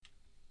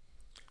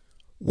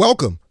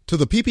Welcome to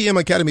the PPM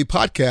Academy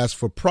podcast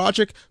for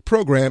project,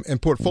 program, and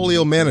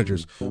portfolio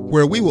managers,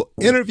 where we will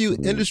interview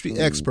industry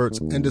experts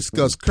and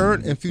discuss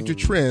current and future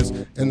trends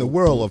in the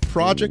world of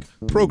project,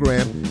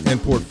 program, and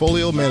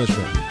portfolio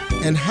management,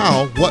 and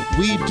how what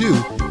we do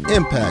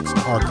impacts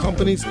our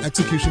company's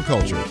execution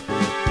culture.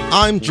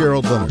 I'm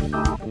Gerald Leonard.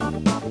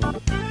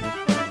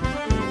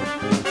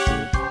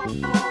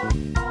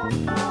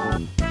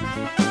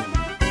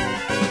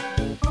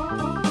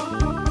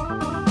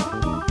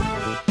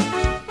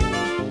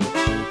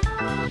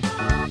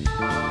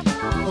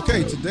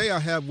 Okay, today I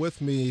have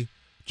with me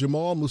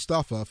Jamal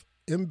Mustafa,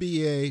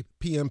 MBA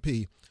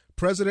PMP,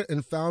 president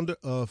and founder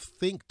of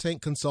Think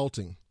Tank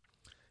Consulting.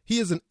 He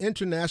is an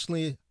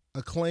internationally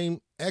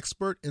acclaimed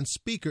expert and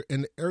speaker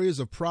in the areas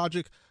of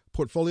project,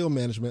 portfolio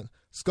management,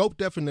 scope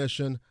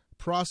definition,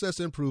 process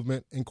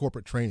improvement, and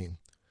corporate training.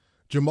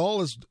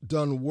 Jamal has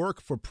done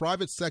work for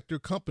private sector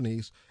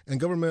companies and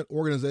government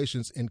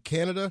organizations in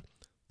Canada,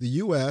 the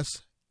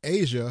U.S.,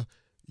 Asia,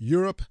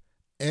 Europe,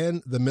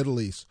 and the Middle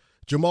East.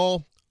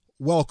 Jamal,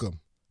 welcome.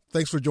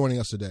 Thanks for joining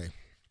us today.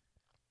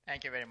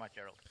 Thank you very much,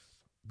 Gerald.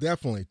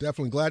 Definitely.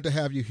 Glad to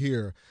have you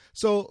here.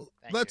 So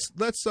let's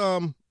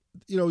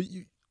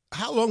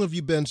how long have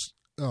you been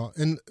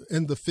in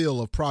the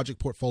field of project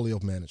portfolio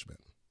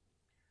management?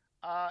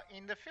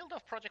 In the field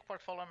of project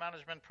portfolio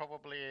management,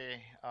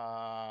 probably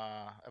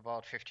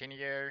about 15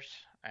 years,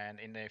 and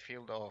in the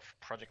field of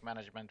project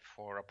management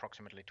for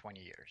approximately 20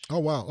 years. Oh,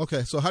 wow.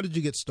 Okay. So how did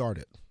you get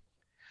started?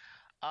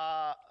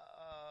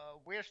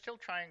 We're still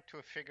trying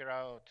to figure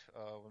out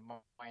with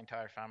my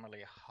entire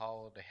family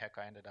how the heck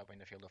I ended up in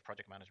the field of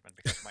project management,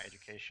 because my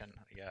education,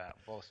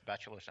 both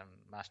bachelor's and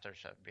master's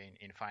have been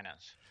in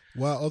finance.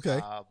 Wow, okay.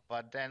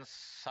 But then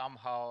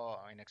somehow,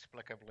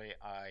 inexplicably,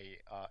 I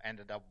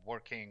ended up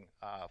working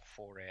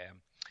for a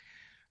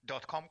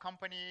 .com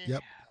company.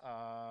 Yep.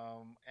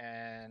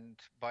 And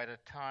by the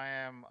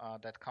time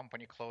that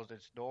company closed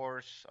its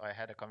doors, I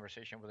had a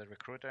conversation with a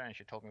recruiter, and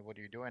she told me, "What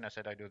do you do?" And I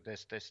said, "I do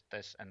this,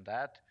 and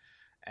that."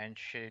 And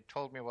she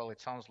told me, "Well, it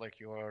sounds like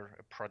you're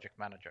a project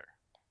manager."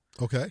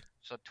 Okay.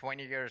 So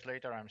 20 years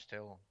later, I'm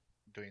still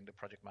doing the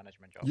project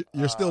management job.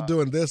 You're still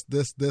doing this,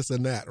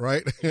 and that,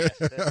 right? Yes,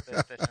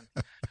 this.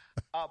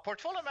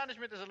 Portfolio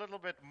management is a little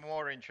bit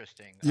more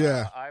interesting.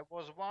 Yeah. I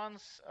was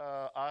once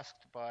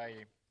asked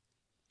by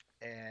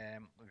a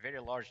very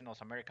large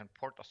North American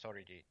port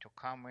authority to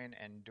come in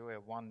and do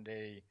a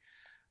one-day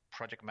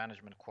project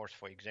management course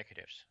for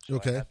executives. So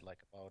okay. I had like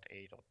about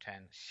 8 or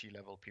 10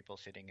 C-level people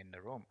sitting in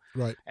the room.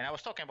 Right. And I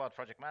was talking about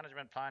project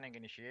management, planning,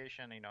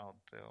 initiation,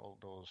 all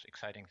those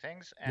exciting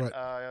things. And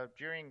right.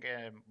 During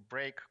a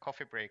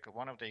coffee break,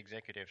 one of the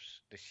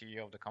executives, the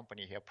CEO of the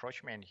company, he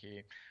approached me and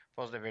he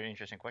posed a very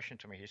interesting question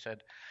to me. He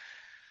said,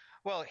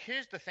 "Well,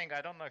 here's the thing.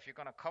 I don't know if you're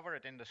going to cover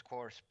it in this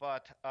course,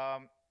 but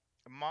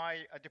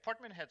my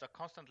department heads are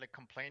constantly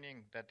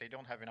complaining that they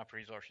don't have enough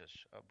resources,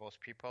 both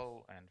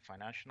people and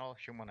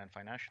human and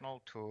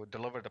financial, to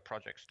deliver the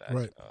projects that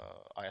right.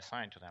 I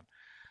assign to them.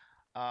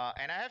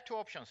 And I have two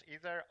options.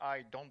 Either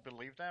I don't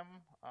believe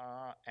them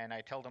and I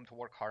tell them to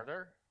work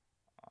harder,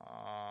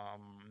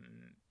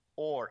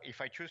 or if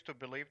I choose to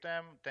believe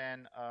them,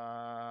 then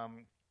I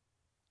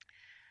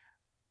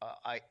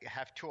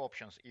have two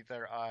options.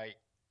 Either I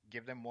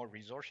give them more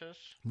resources,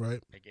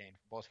 right. Again,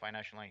 both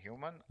financial and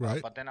human,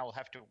 right. But then I will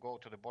have to go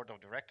to the board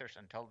of directors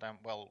and tell them,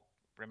 well,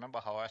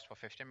 remember how I asked for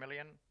 50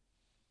 million?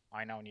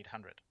 I now need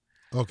 100.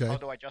 Okay. How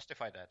do I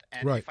justify that?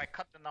 And right. if I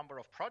cut the number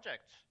of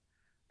projects,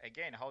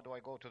 again, how do I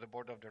go to the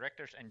board of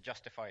directors and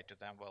justify it to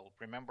them? Well,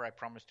 remember I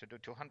promised to do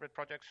 200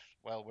 projects?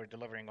 Well, we're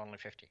delivering only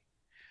 50.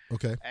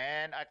 Okay.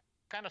 And I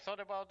kind of thought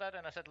about that,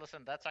 and I said,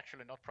 listen, that's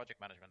actually not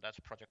project management. That's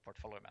project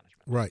portfolio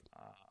management. Right.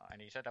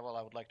 And he said, well,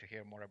 I would like to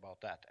hear more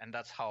about that. And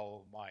that's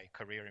how my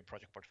career in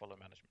project portfolio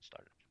management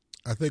started.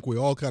 I think we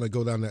all kind of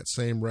go down that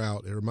same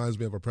route. It reminds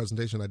me of a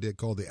presentation I did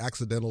called The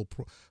Accidental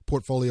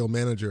Portfolio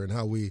Manager, and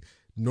how we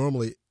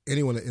normally,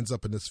 anyone that ends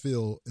up in this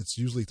field, it's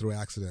usually through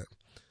accident.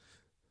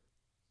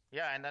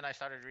 Yeah, and then I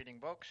started reading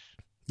books.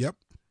 Yep.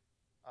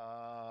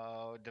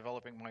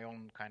 Developing my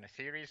own kind of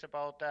theories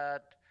about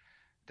that,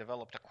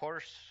 developed a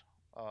course.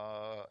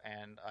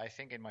 And I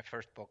think in my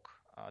first book,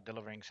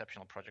 Delivering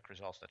Exceptional Project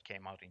Results, that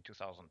came out in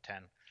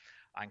 2010,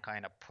 I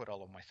kind of put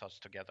all of my thoughts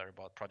together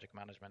about project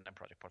management and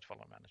project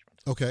portfolio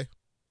management.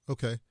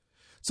 Okay.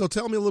 So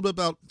tell me a little bit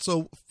about,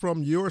 so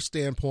from your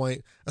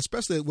standpoint,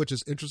 especially which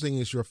is interesting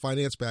is your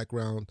finance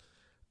background,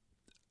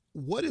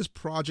 what is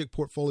project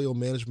portfolio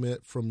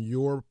management from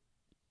your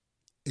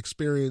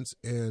experience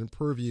and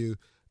purview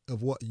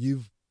of what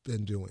you've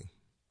been doing?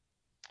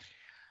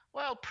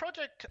 Well,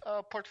 project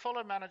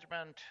portfolio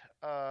management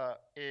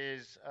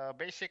is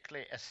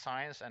basically a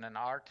science and an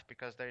art,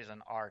 because there is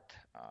an art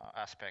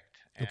aspect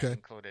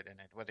included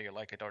in it, whether you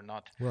like it or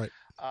not, right.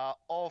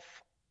 Of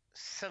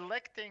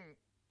selecting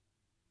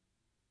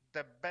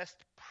the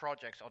best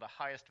projects or the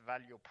highest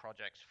value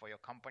projects for your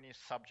company,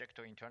 subject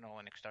to internal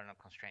and external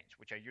constraints,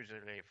 which are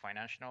usually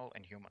financial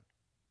and human.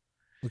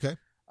 Okay.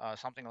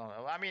 Something like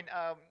that. I mean,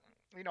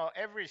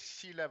 every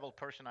C-level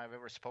person I've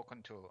ever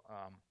spoken to,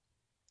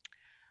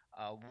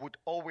 would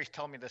always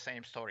tell me the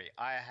same story.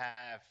 I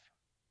have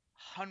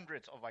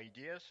hundreds of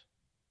ideas,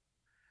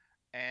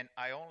 and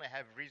I only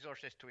have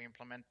resources to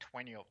implement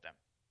 20 of them.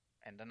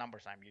 And the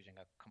numbers I'm using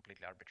are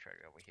completely arbitrary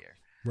over here.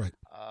 Right.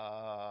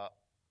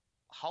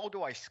 How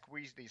do I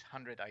squeeze these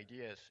 100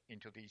 ideas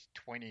into these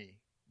 20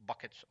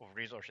 buckets of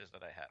resources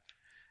that I have?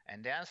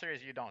 And the answer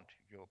is you don't.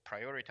 You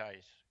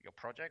prioritize your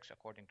projects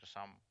according to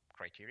some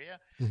criteria.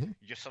 Mm-hmm.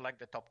 You select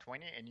the top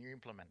 20 and you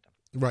implement them.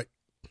 Right.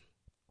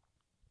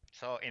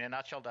 So in a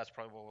nutshell, that's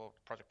probably what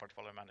project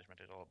portfolio management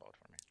is all about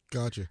for me.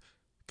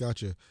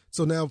 Gotcha.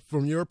 So now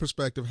from your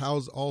perspective, how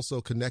is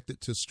also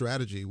connected to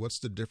strategy? What's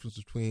the difference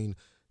between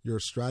your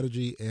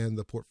strategy and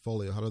the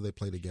portfolio? How do they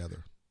play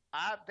together?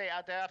 They're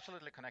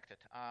absolutely connected.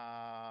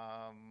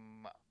 I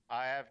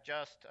have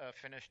just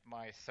finished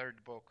my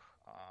third book,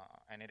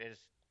 and it is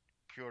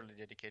purely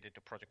dedicated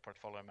to project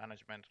portfolio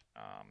management.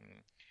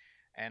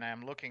 And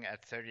I'm looking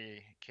at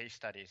 30 case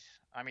studies.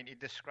 I mean, it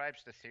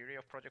describes the theory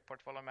of project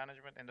portfolio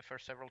management in the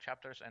first several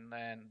chapters, and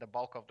then the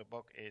bulk of the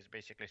book is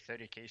basically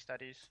 30 case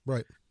studies.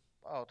 Right.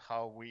 About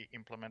how we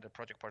implemented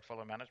project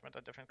portfolio management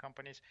at different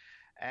companies.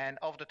 And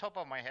off the top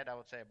of my head, I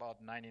would say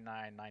about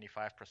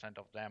 95%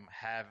 of them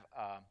have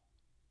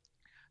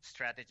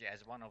strategy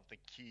as one of the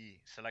key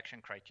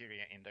selection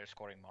criteria in their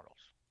scoring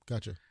models.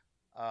 Gotcha.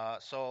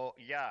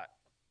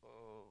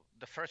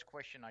 The first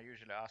question I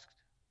usually ask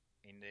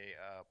in the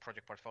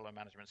project portfolio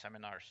management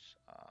seminars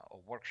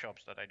or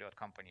workshops that I do at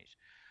companies,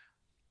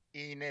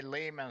 in a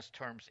layman's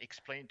terms,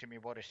 explain to me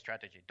what is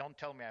strategy. Don't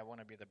tell me I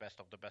want to be the best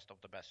of the best of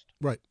the best.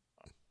 Right.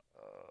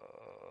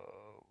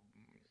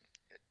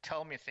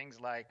 Tell me things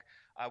like,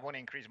 I want to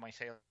increase my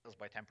sales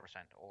by 10%,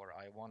 or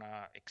I want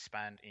to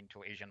expand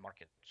into Asian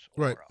markets,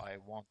 or right. I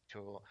want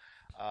to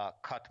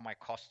cut my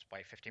costs by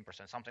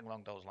 15%, something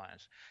along those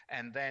lines.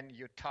 And then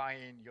you tie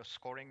in your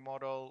scoring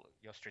model,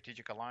 your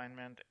strategic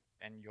alignment,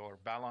 and your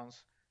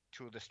balance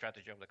to the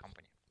strategy of the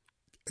company.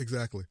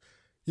 Exactly.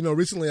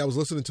 Recently I was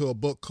listening to a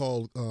book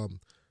called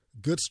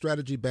Good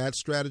Strategy, Bad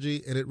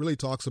Strategy, and it really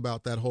talks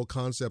about that whole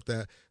concept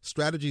that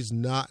strategy is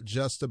not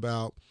just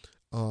about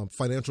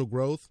financial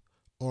growth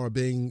or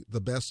being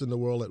the best in the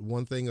world at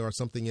one thing or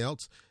something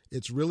else.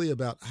 It's really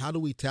about how do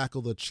we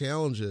tackle the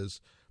challenges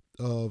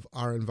of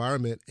our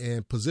environment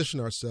and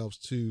position ourselves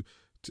to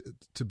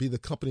be the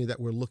company that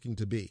we're looking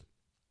to be.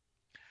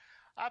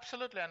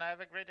 Absolutely, and I have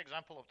a great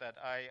example of that.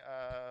 I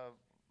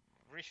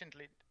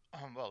recently,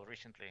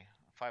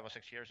 5 or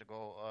 6 years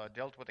ago,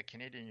 dealt with a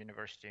Canadian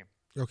university.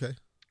 Okay.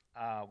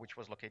 Which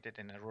was located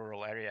in a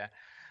rural area.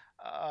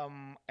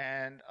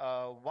 And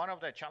one of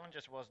the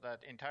challenges was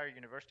that entire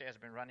university has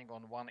been running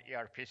on one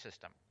ERP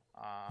system.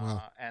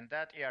 Wow. And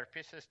that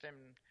ERP system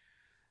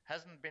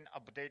hasn't been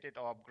updated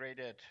or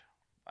upgraded,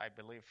 I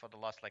believe, for the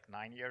last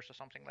 9 years or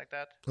something like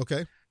that.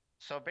 Okay.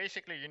 So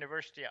basically,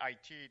 university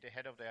IT, the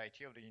head of the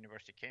IT of the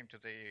university, came to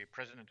the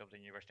president of the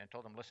university and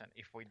told him, listen,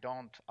 if we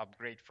don't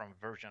upgrade from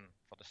version,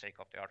 for the sake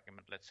of the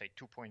argument, let's say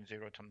 2.0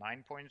 to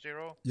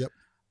 9.0, yep.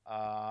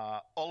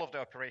 All of the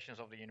operations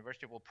of the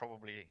university will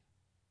probably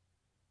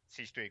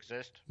cease to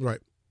exist. Right.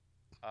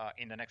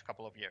 In the next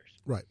couple of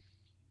years. Right.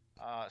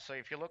 So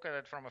if you look at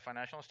it from a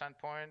financial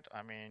standpoint,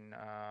 I mean,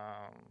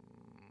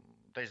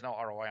 there's no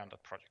ROI on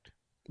that project.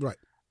 Right.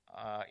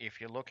 If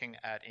you're looking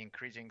at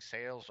increasing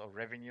sales or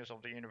revenues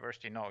of the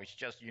university, no, it's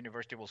just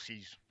university will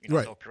cease.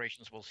 Right. The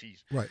operations will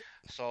cease. Right.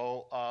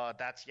 So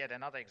that's yet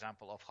another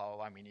example of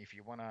how, I mean, if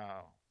you want to,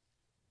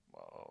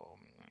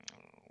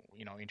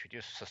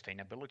 introduce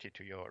sustainability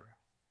to your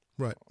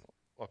right.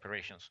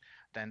 operations,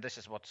 then this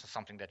is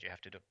something that you have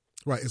to do.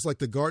 Right. It's like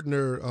the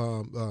Gartner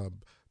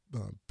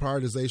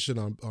prioritization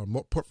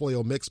on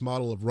portfolio mix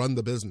model of run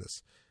the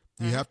business.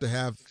 You have to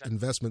have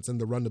investments in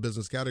the run the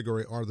business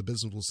category or the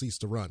business will cease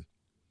to run.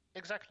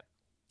 Exactly.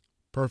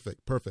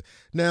 Perfect.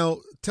 Now,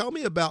 tell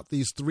me about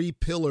these 3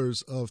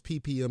 pillars of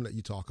PPM that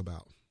you talk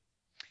about.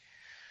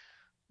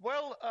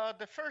 Well,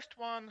 the first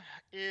one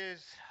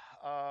is,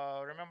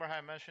 remember how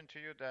I mentioned to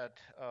you that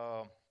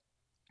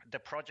the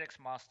projects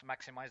must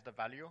maximize the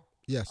value?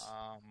 Yes.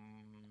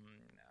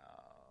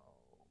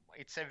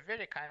 It's a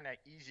very kind of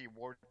easy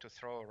word to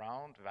throw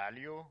around,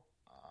 value,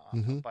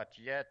 but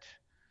yet,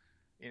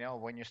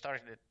 when you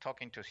start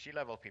talking to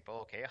C-level people,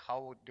 okay,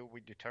 how do we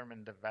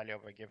determine the value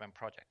of a given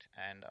project?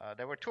 And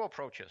there were 2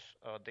 approaches.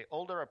 The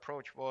older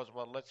approach was,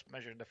 well, let's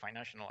measure the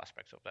financial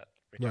aspects of that,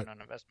 return on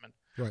investment.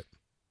 Right.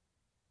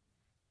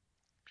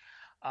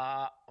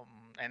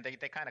 And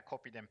they kind of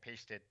copied and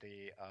pasted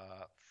the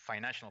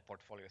financial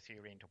portfolio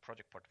theory into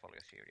project portfolio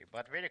theory.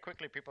 But very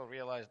quickly, people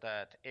realized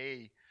that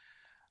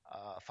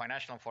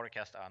financial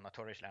forecasts are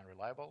notoriously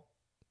unreliable.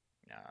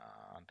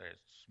 There's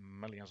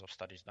millions of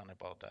studies done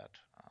about that,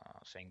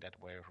 saying that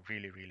we're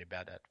really, really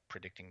bad at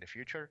predicting the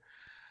future.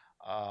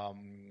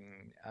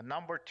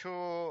 Number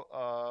 2,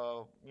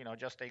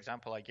 just the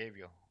example I gave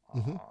you.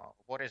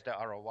 What is the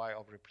ROI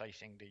of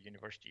replacing the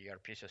university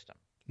ERP system?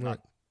 Right.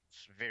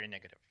 It's very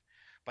negative.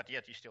 But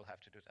yet you still have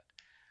to do that.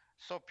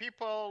 So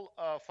people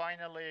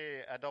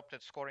finally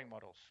adopted scoring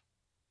models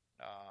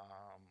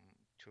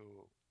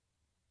to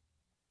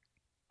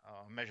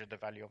measure the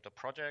value of the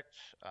project.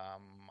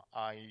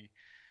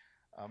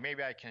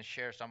 Maybe I can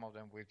share some of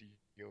them with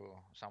you,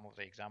 some of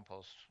the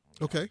examples.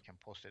 Okay. You can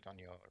post it on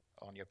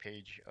your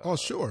page. Oh,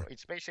 sure.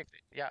 It's basically,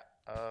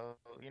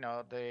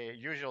 the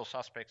usual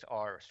suspects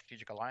are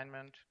strategic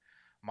alignment,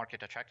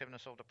 market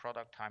attractiveness of the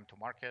product, time to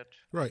market,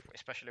 right?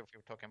 Especially if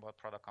you're talking about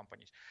product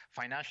companies,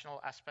 financial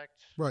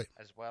aspects, right,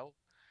 as well.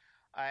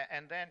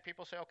 And then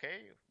people say,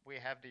 okay, we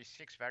have these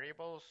 6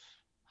 variables,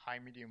 high,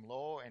 medium,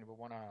 low, and we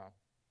want to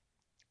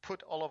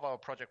put all of our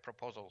project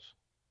proposals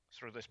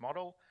through this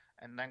model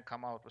and then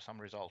come out with some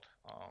result,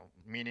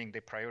 meaning they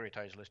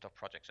prioritize list of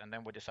projects, and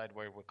then we decide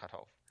where we cut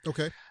off.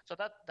 Okay. So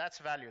that's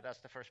value. That's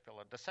the first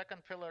pillar. The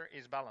second pillar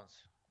is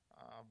balance.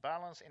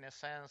 Balance, in a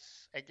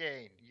sense,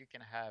 again, you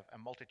can have a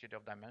multitude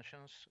of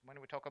dimensions. When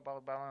we talk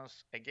about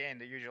balance, again,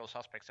 the usual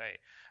suspects say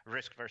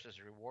risk versus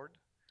reward.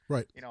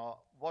 Right.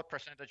 What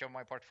percentage of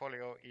my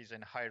portfolio is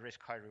in high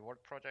risk, high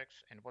reward projects,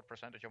 and what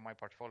percentage of my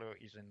portfolio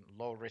is in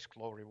low risk,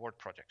 low reward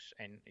projects?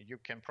 And you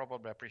can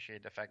probably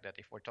appreciate the fact that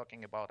if we're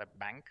talking about a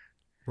bank,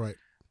 right,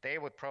 they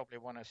would probably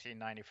want to see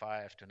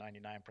 95 to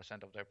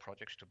 99% of their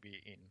projects to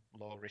be in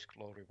low risk,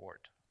 low reward.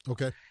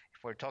 Okay.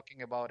 If we're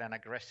talking about an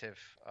aggressive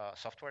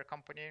software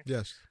company,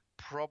 yes,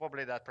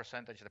 probably that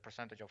percentage, the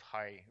percentage of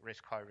high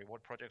risk, high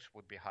reward projects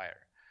would be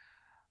higher.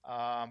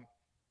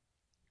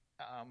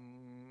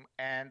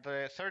 And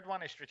the third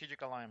one is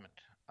strategic alignment.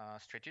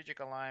 Strategic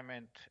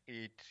alignment,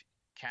 it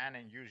can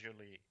and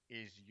usually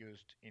is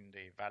used in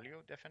the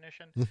value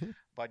definition,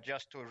 but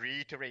just to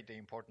reiterate the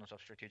importance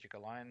of strategic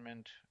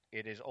alignment,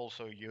 it is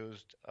also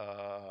used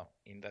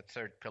in that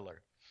third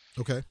pillar.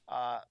 Okay.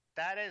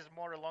 That is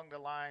more along the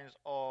lines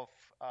of,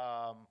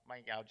 I'm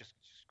just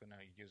going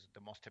to use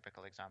the most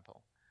typical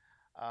example.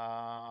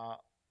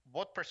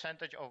 What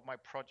percentage of my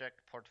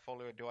project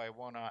portfolio do I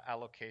want to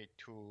allocate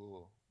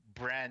to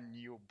brand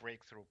new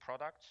breakthrough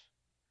products?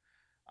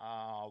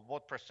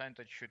 What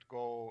percentage should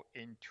go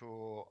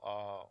into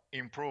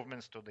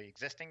improvements to the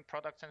existing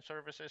products and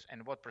services,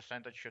 and what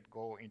percentage should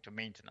go into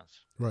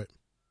maintenance? Right.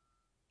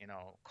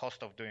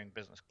 Cost of doing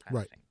business kind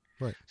right. of thing.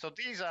 Right. So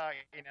these are,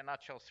 in a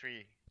nutshell,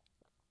 3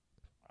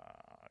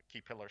 key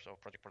pillars of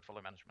project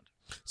portfolio management.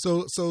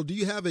 So do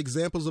you have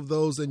examples of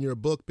those in your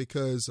book?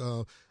 Because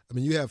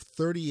you have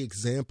 30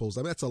 examples.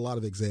 That's a lot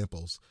of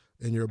examples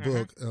in your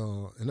book,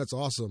 and that's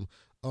awesome.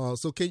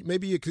 So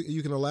maybe you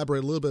can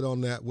elaborate a little bit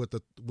on that with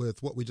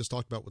what we just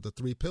talked about with the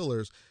 3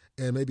 pillars,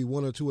 and maybe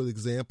 1 or 2 of the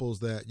examples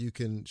that you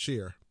can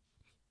share.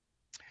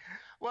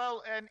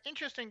 Well,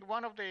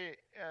 one of the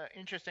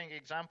interesting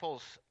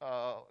examples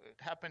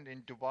happened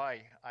in Dubai.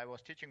 I was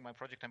teaching my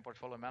project and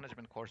portfolio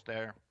management course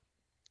there,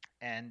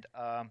 and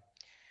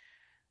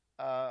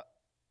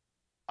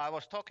I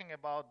was talking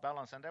about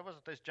balance, and there was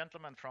this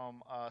gentleman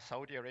from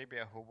Saudi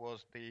Arabia who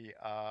was the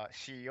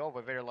CEO of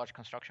a very large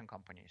construction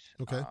companies.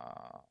 Okay.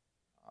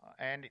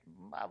 And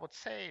I would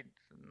say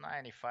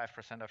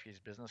 95% of his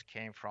business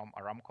came from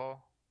Aramco,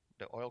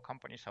 the oil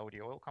company,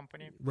 Saudi oil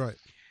company. Right.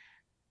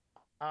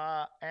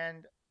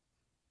 And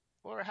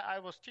I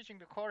was teaching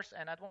the course,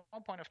 and at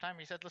one point of time,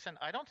 he said, listen,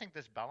 I don't think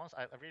this balance,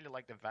 I really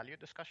like the value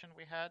discussion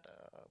we had,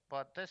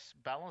 but this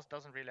balance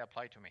doesn't really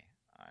apply to me.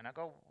 And I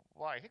go,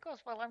 why? He goes,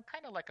 well, I'm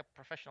kind of like a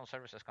professional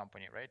services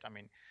company, right?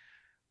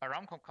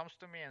 Aramco comes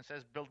to me and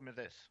says, build me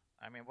this.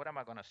 What am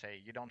I going to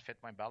say? You don't fit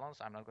my balance.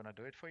 I'm not going to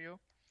do it for you.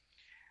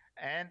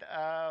 And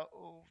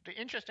the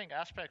interesting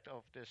aspect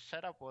of this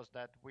setup was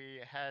that we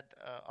had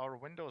our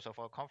windows of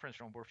our conference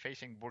room were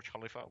facing Burj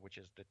Khalifa, which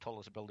is the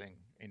tallest building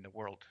in the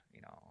world.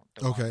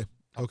 Okay.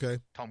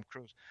 Tom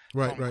Cruise.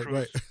 Right.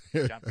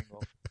 Jumping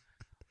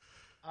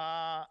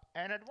off.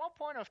 And at one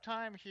point of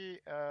time, he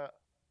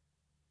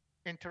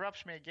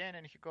interrupts me again,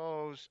 and he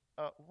goes,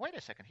 wait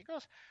a second. He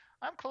goes,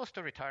 I'm close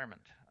to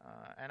retirement,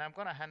 and I'm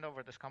going to hand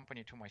over this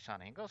company to my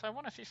son. And he goes, I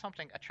want to see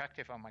something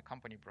attractive on my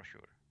company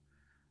brochure.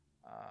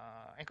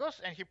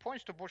 And he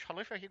points to Burj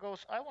Khalifa. He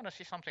goes, I want to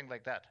see something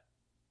like that.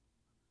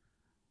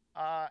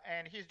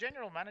 And his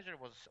general manager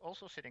was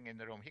also sitting in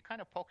the room. He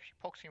kind of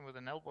pokes him with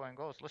an elbow and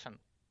goes, listen,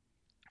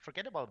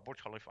 forget about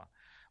Burj Khalifa.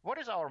 What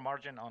is our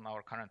margin on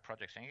our current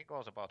projects? And he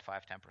goes, about 5-10%.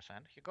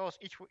 He goes,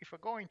 if we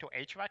go into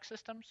HVAC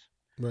systems,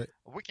 right,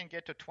 we can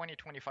get to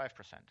 20-25%.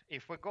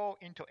 If we go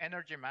into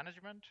energy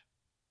management,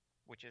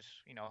 which is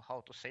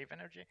how to save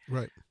energy,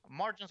 right,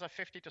 margins are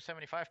 50 to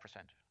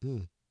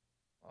 75%.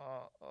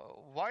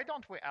 Why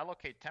don't we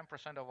allocate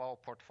 10% of our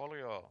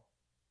portfolio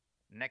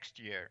next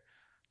year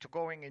to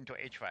going into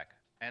HVAC,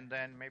 and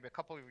then maybe a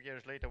couple of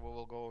years later we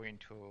will go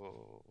into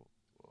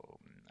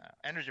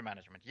energy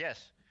management?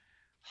 Yes,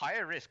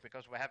 higher risk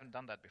because we haven't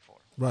done that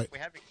before. Right. We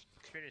have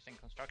experience in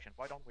construction.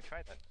 Why don't we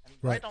try that? And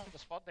right on the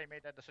spot they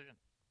made that decision.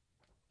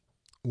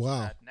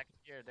 Wow. That next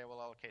year they will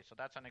allocate. So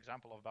that's an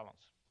example of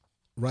balance.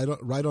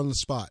 Right on the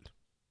spot.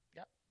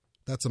 Yeah.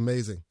 That's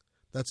amazing.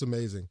 That's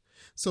amazing.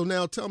 So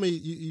now tell me,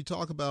 you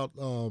talk about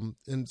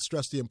and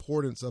stress the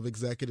importance of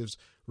executives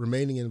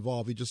remaining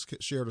involved. You just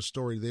shared a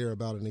story there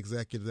about an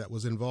executive that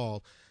was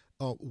involved.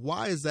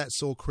 Why is that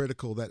so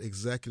critical that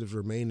executives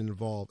remain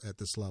involved at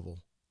this level?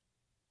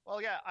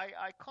 Well, yeah,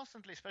 I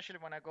constantly, especially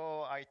when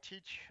I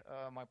teach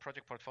my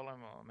project portfolio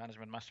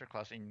management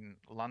masterclass in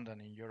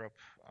London, in Europe,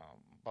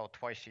 about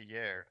twice a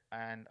year.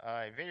 And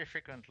I very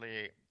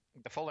frequently,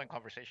 the following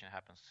conversation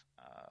happens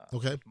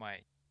Okay. with my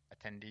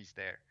attendees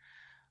there.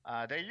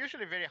 They're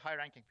usually very high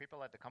ranking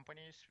people at the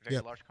companies, very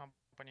Yep. large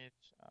companies,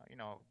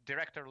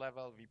 director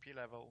level, VP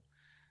level.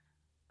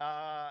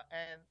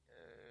 And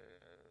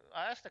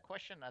I asked a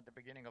question at the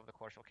beginning of the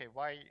course. Okay,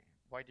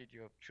 why did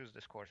you choose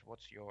this course?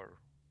 What's your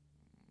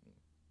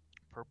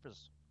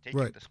purpose taking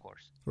Right. this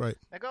course? Right.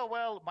 They go,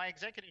 well, my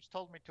executives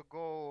told me to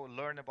go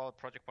learn about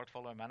project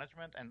portfolio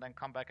management and then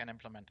come back and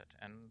implement it.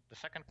 And the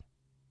second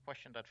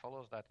question that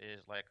follows that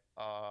is like,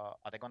 are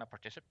they going to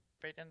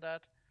participate in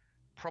that?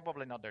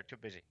 Probably not. They're too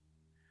busy.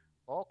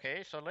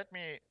 Okay, so let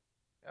me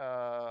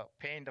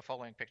paint the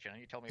following picture, and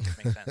you tell me if it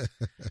makes sense.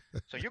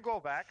 So you go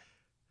back,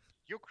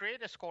 you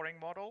create a scoring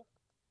model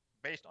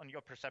based on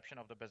your perception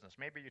of the business.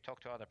 Maybe you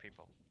talk to other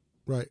people.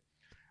 Right.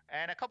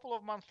 And a couple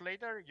of months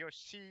later, your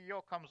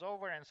CEO comes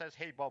over and says,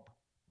 hey, Bob,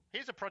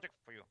 here's a project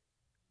for you.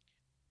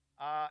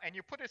 And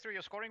you put it through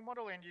your scoring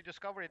model and you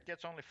discover it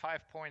gets only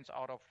 5 points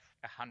out of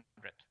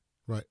 100.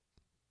 Right.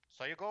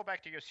 So you go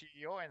back to your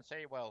CEO and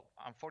say, well,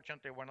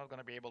 unfortunately, we're not going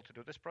to be able to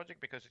do this project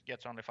because it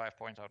gets only 5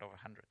 points out of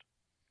 100.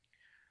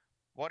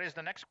 What is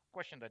the next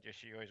question that your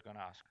CEO is going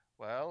to ask?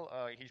 Well,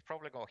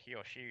 he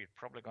or she is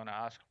probably going to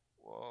ask,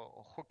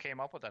 well, who came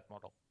up with that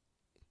model?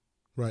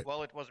 Right.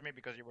 Well, it was me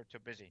because you were too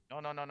busy. No.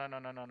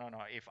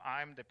 If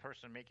I'm the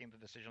person making the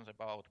decisions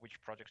about which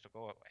projects to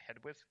go ahead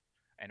with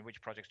and which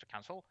projects to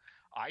cancel,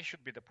 I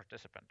should be the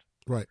participant.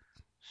 Right.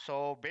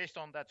 So based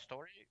on that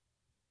story,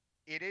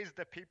 it is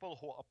the people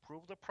who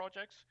approve the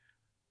projects.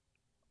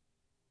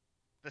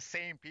 The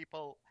same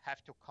people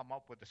have to come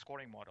up with the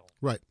scoring model.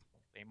 Right.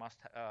 They must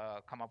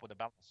come up with a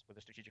balance, with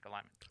a strategic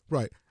alignment.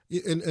 Right.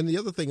 And the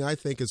other thing I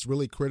think is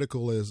really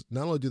critical is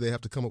not only do they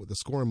have to come up with the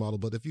scoring model,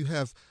 but if you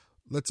have,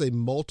 let's say,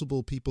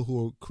 multiple people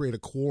who create a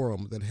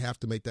quorum that have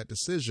to make that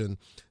decision,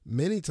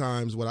 many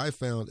times what I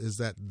found is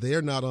that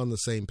they're not on the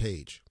same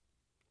page.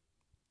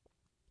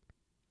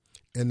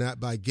 And that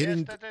by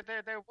getting... Yes,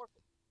 they're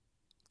working.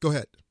 Go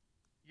ahead.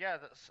 Yeah,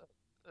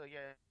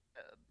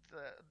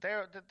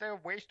 there are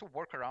ways to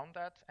work around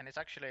that, and it's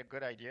actually a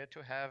good idea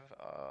to have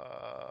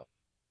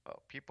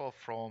people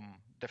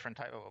from different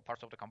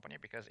parts of the company,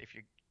 because if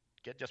you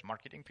get just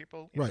marketing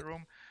people in the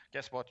room,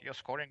 guess what? Your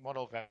scoring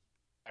model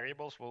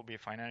variables will be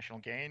financial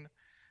gain,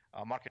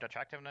 market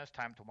attractiveness,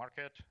 time to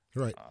market,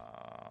 right,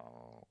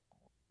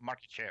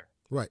 market share.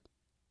 Right.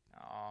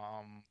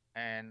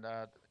 And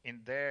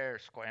in their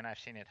score, and I've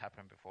seen it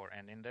happen before,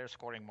 and in their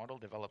scoring model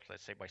developed,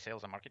 let's say, by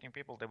sales and marketing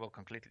people, they will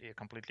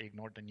completely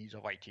ignore the needs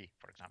of IT,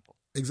 for example.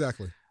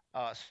 Exactly.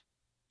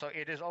 So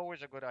it is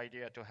always a good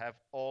idea to have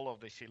all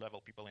of the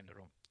C-level people in the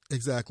room.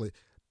 Exactly.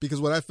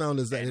 Because what I found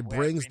is that it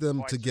brings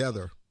them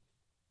together.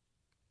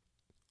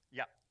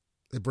 Yeah.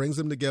 It brings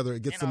them together.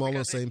 It gets them all on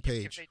the same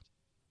page.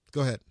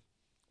 Go ahead.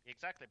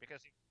 Exactly. Because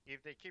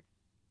if they keep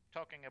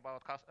talking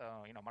about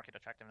market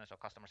attractiveness or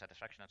customer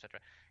satisfaction, etc.,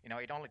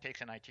 it only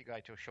takes an IT guy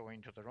to show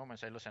into the room and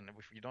say, listen,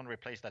 if you don't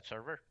replace that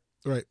server,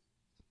 right,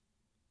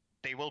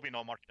 there will be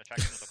no market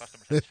attractiveness or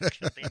customer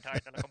satisfaction. The entire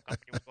telecom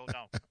company will go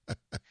down.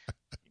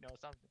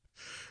 Something.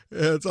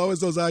 Yeah, it's always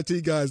those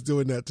IT guys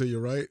doing that to you,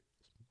 right?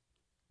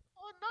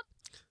 Well, not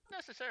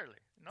necessarily.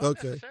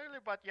 Okay. Necessarily,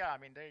 but yeah, I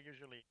mean, they're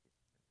usually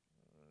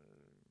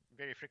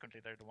very frequently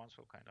they're the ones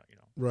who kind of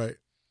right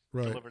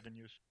deliver the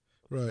news.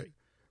 Right.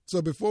 So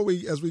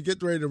as we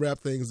get ready to wrap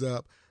things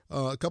up,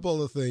 a couple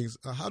other things.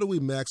 How do we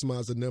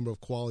maximize the number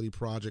of quality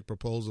project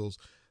proposals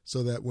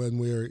so that when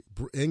we're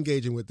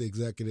engaging with the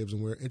executives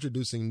and we're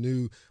introducing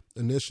new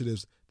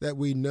initiatives, that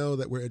we know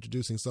that we're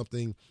introducing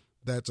something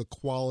that's a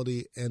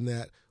quality and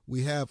that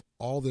we have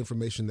all the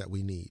information that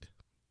we need?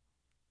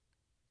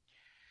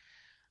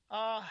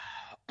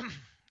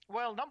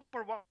 Well,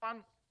 number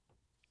one,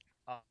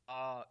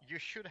 you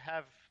should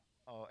have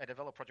a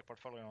developed project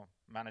portfolio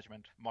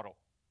management model.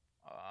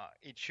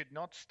 It should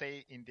not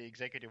stay in the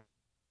executive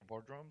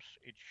boardrooms.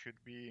 It should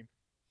be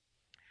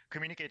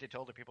communicated to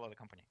all the people of the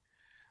company.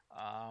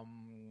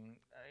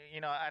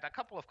 At a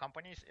couple of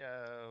companies,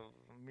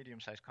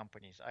 medium-sized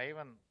companies, I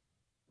even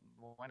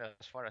went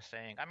as far as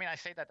saying, I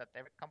say that at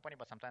every company,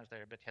 but sometimes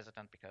they're a bit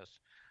hesitant because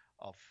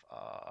of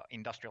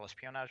industrial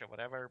espionage or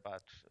whatever,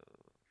 but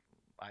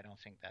I don't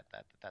think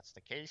that's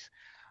the case.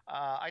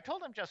 I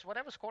told them just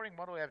whatever scoring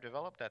model you have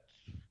developed, that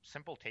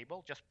simple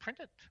table, just print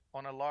it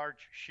on a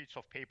large sheets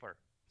of paper.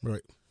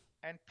 Right.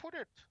 And put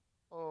it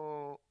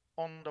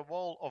on the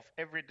wall of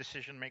every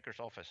decision maker's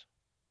office.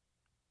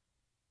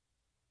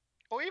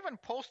 Or even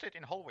post it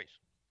in hallways.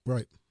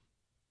 Right.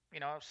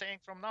 Saying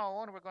from now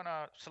on, we're going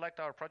to select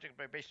our project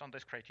based on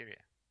this criteria.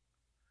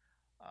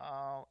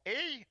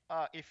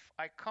 If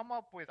I come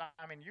up with,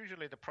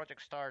 usually the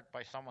projects start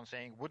by someone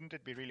saying, wouldn't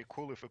it be really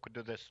cool if we could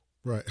do this?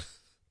 Right.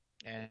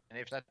 And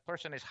if that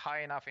person is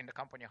high enough in the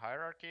company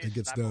hierarchy, it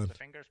gets snap done. Off the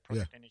fingers,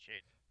 project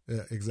initiate.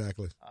 Yeah,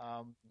 exactly.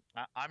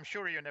 I'm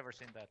sure you've never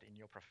seen that in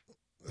your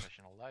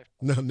professional life.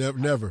 No,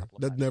 never.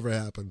 That never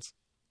happens.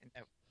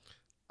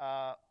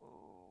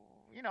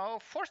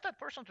 force that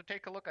person to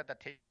take a look at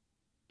that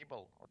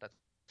table or that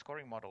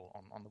scoring model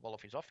on the wall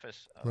of his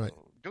office. Right.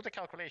 Do the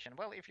calculation.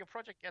 Well, if your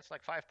project gets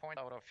like 5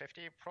 points out of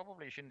 50,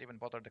 probably you shouldn't even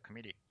bother the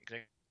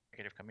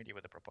executive committee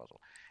with the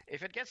proposal.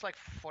 If it gets like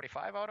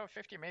 45 out of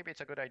 50, maybe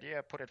it's a good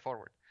idea, put it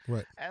forward.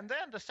 Right. And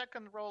then the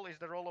second role is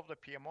the role of the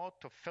PMO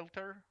to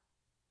filter,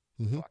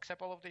 Mm-hmm. to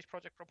accept all of these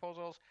project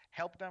proposals,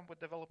 help them with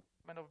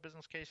development of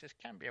business cases.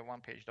 Can be a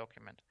one-page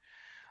document.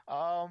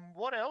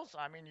 What else?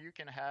 I mean, you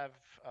can have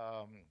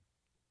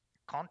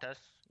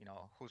contests,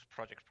 whose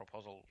project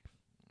proposal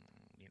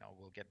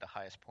will get the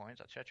highest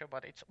points, etc.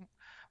 But it's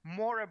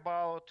more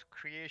about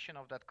creation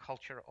of that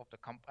culture of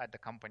at the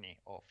company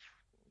of,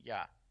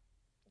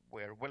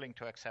 we're willing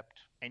to accept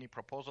any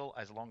proposal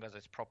as long as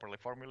it's properly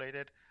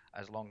formulated,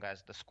 as long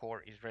as the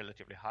score is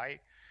relatively high,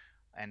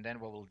 and then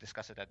we will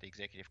discuss it at the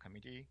executive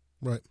committee.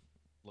 Right.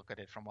 Look at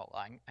it from all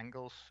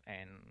angles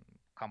and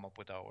come up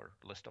with our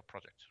list of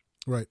projects.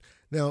 Right.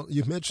 Now,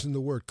 you've mentioned the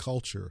word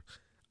culture.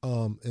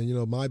 And,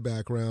 my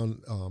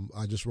background,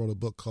 I just wrote a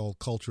book called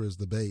Culture is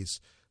the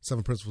Base,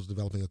 7 Principles of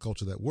Developing a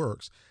Culture That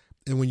Works.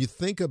 And when you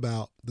think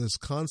about this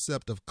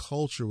concept of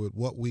culture with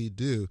what we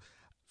do,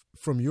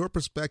 from your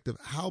perspective,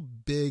 how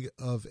big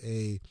of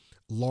a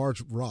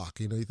large rock,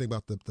 you think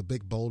about the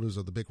big boulders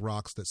or the big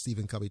rocks that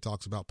Stephen Covey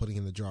talks about putting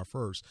in the jar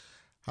first.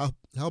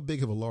 How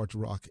big of a large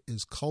rock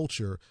is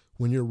culture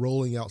when you're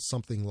rolling out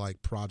something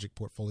like project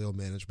portfolio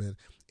management,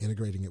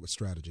 integrating it with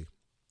strategy?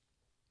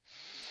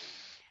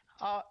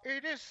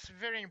 It is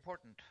very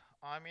important.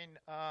 I mean,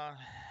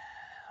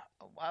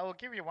 I will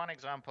give you one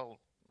example.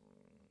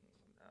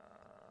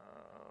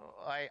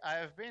 I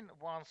have been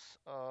once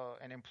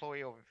an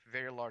employee of a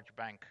very large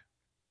bank,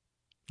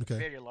 okay.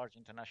 Very large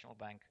international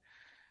bank.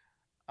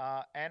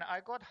 And I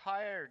got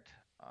hired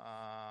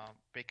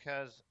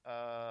because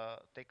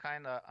they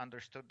kind of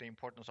understood the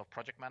importance of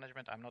project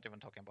management. I'm not even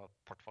talking about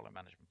portfolio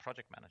management,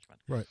 project management.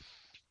 Right.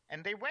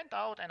 And they went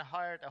out and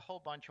hired a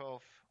whole bunch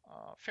of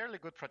fairly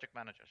good project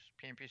managers,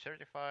 PMP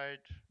certified,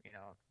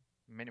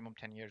 minimum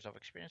 10 years of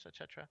experience,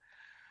 etc.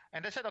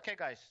 And they said, okay,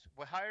 guys,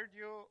 we hired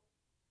you.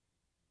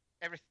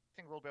 Everything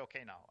will be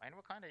okay now. And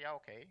we're kind of,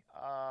 okay.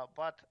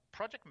 But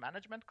project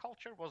management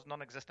culture was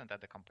non-existent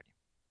at the company.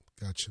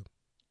 Gotcha.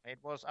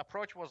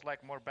 Approach was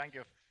like more bang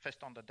your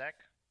fist on the deck,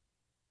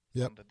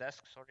 yep. on the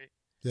desk, sorry.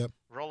 Yep.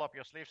 Roll up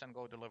your sleeves and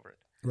go deliver it.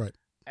 Right.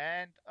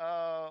 And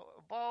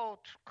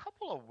about a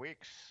couple of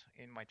weeks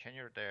in my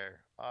tenure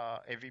there,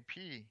 a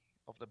VP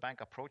of the bank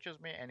approaches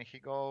me and he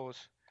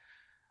goes,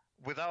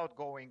 without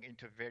going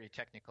into very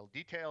technical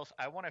details,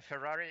 I want a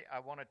Ferrari, I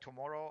want it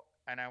tomorrow,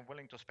 and I'm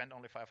willing to spend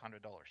only $500.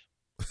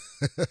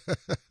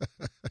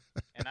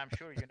 And I'm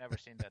sure you've never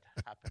seen that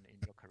happen in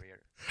your career.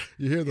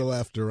 You hear the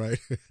laughter, right?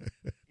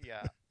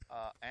 Yeah.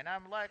 And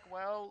I'm like,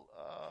 well,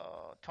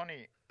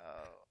 Tony,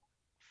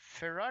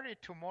 Ferrari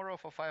tomorrow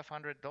for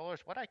 $500.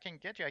 What I can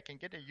get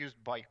a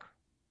used bike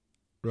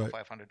right.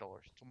 for $500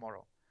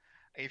 tomorrow.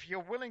 If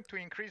you're willing to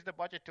increase the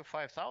budget to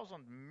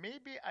 $5,000,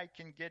 maybe I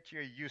can get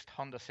you a used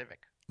Honda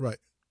Civic. Right.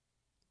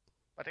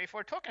 But if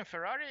we're talking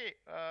Ferrari,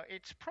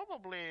 it's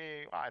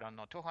probably, I don't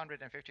know,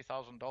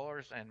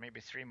 $250,000 and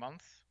maybe 3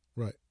 months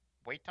right.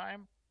 wait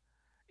time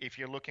if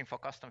you're looking for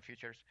custom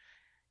features.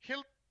 He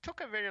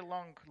took a very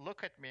long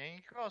look at me and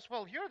he goes,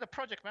 well, you're the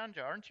project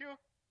manager, aren't you?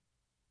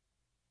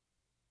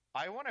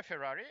 I want a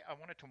Ferrari, I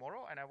want it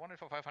tomorrow, and I want it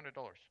for $500.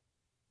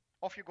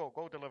 Off you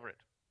go deliver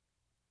it.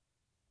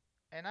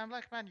 And I'm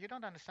like, man, you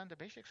don't understand the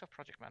basics of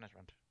project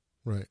management.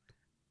 Right.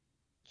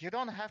 You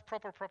don't have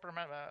proper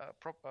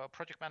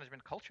project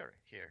management culture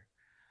here.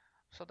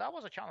 So that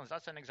was a challenge.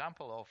 That's an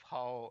example of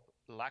how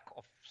lack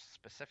of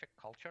specific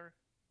culture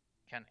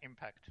can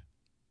impact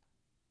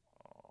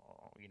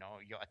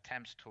your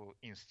attempts to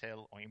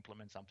instill or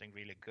implement something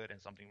really good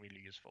and something really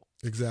useful.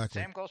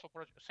 Exactly. Same goes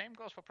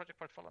for project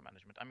portfolio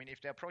management. I mean, if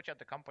the approach at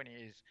the company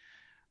is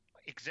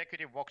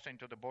executive walks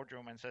into the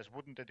boardroom and says,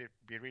 wouldn't it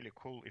be really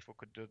cool if we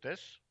could do this?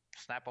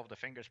 Snap of the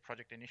fingers,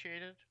 project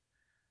initiated.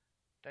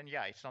 Then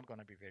it's not going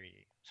to be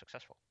very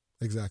successful.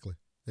 Exactly.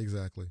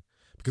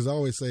 Because I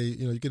always say,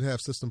 you can have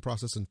system,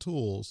 process, and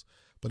tools,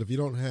 but if you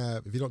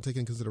don't take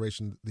in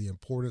consideration the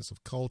importance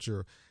of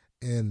culture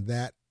and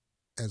that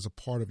as a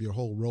part of your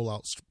whole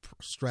rollout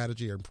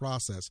strategy and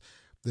process,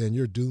 then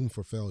you're doomed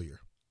for failure.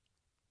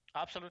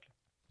 Absolutely.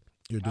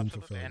 You're doomed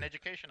for failure. And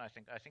education, I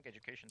think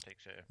education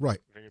takes a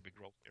very big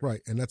role there.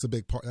 Right, and that's a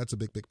big part. That's a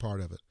big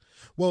part of it.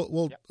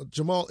 Well, yep.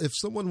 Jamal, if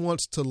someone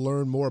wants to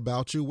learn more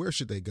about you, where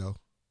should they go?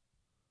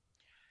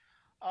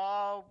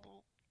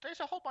 There's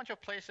a whole bunch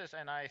of places,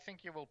 and I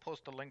think you will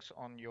post the links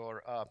on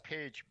your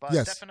page. But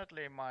yes.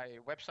 Definitely my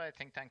website,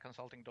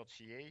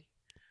 thinktankconsulting.ca.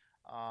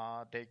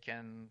 They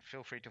can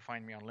feel free to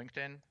find me on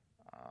LinkedIn.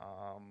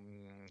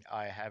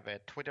 I have a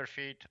Twitter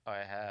feed. I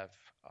have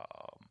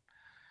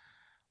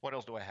what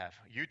else do I have?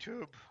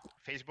 YouTube,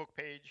 Facebook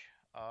page.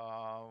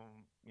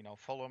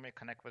 Follow me,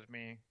 connect with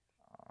me.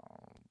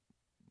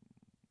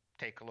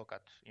 Take a look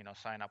at,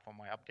 sign up for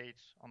my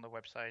updates on the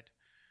website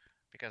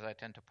because I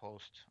tend to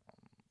post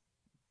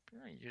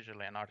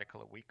usually an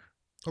article a week.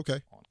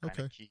 Okay. on kind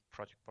of key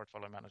project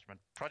management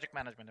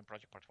and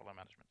project portfolio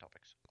management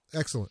topics.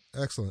 Excellent.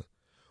 Excellent.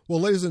 Well,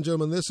 ladies and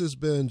gentlemen, this has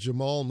been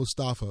Jamal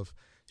Mustafov.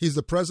 He's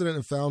the president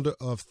and founder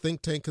of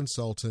Think Tank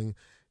Consulting.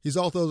 He's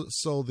also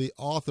the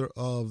author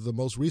of the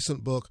most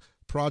recent book,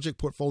 Project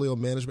Portfolio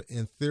Management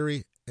in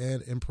Theory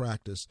and in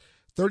Practice.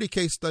 30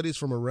 case studies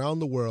from around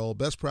the world,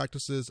 best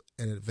practices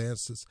and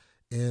advances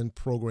in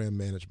program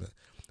management.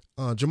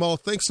 Jamal,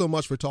 thanks so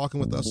much for talking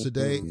with us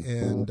today.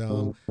 And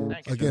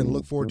again,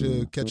 look forward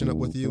to catching up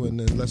with you, and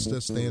then let's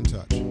just stay in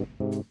touch.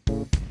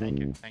 Thank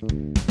you. Thank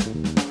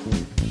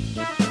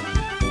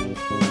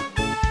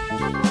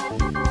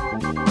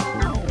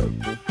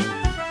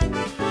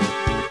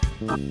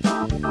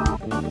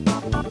you.